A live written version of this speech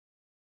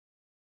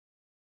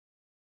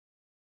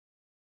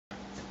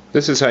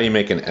This is how you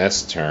make an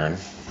S-turn.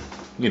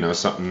 You know,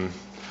 something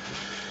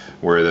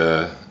where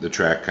the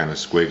track kind of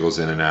squiggles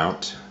in and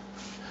out.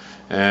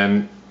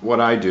 And what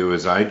I do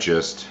is I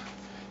just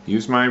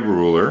use my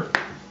ruler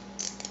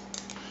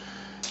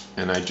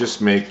and I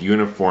just make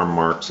uniform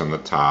marks on the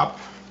top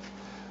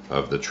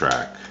of the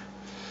track.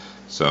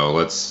 So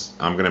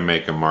I'm going to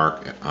make a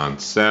mark on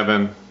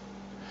 7.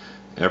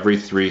 Every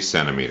 3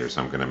 centimeters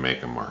I'm going to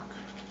make a mark.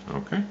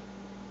 Okay?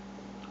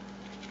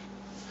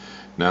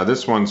 Now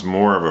this one's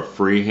more of a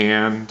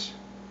freehand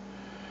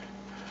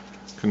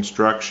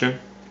construction,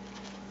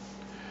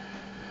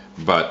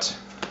 but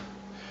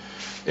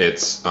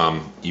it's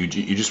you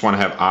just want to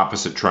have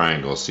opposite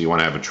triangles. So you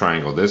want to have a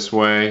triangle this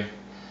way,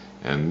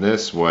 and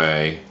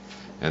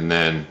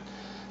then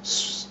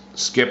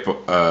skip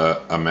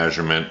a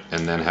measurement,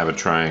 and then have a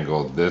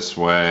triangle this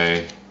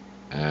way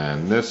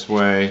and this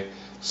way,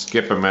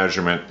 skip a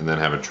measurement, and then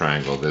have a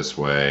triangle this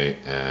way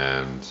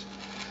and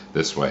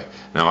this way.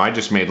 Now I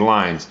just made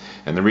lines,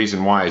 and the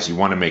reason why is you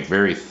want to make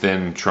very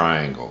thin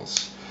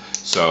triangles.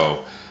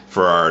 So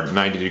for our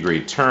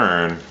 90-degree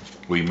turn,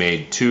 we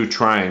made 2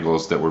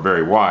 triangles that were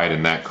very wide,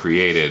 and that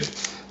created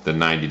the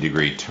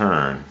 90-degree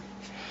turn.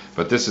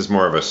 But this is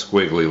more of a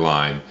squiggly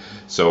line.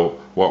 So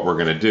what we're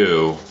going to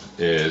do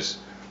is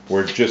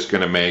we're just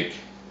going to make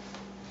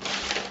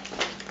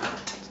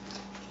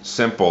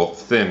simple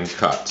thin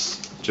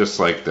cuts, just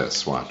like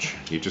this. Watch.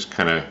 You just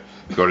kind of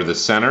go to the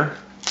center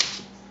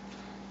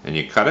and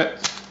you cut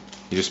it.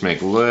 You just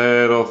make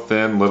little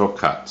thin little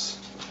cuts.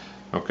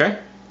 Okay?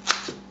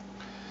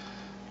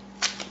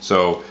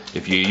 So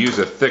if you use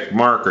a thick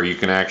marker, you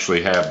can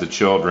actually have the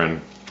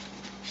children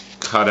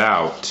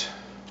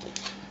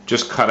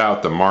just cut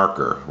out the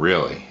marker,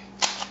 really.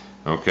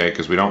 Okay,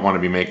 because we don't want to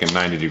be making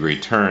 90-degree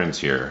turns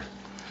here.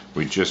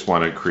 We just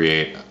want to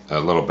create a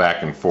little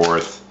back and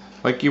forth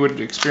like you would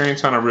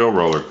experience on a real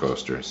roller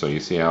coaster. So you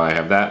see how I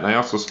have that, and I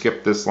also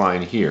skipped this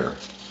line here.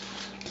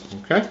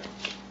 Okay?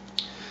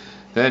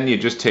 Then you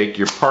just take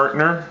your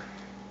partner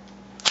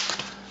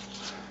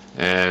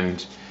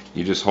and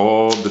you just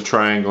hold the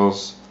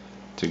triangles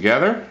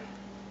together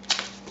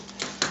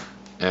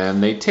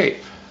and they tape.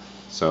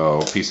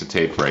 So a piece of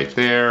tape right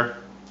there,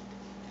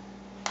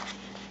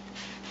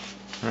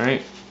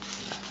 right?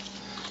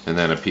 And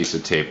then a piece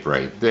of tape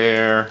right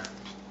there,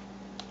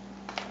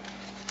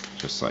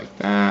 just like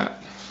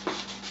that.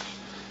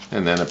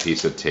 And then a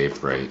piece of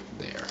tape right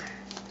there.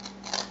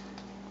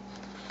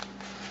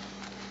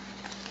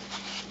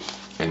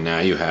 And now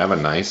you have a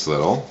nice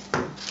little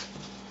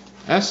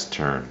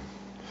S-turn.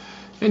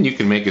 And you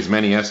can make as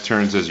many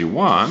S-turns as you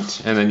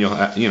want, and then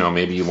you'll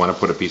maybe you want to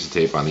put a piece of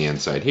tape on the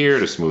inside here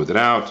to smooth it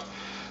out.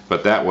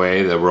 But that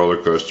way the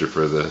roller coaster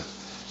for the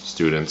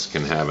students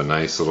can have a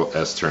nice little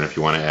S-turn if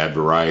you want to add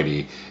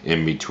variety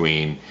in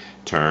between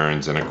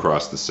turns and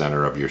across the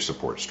center of your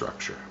support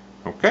structure.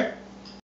 Okay?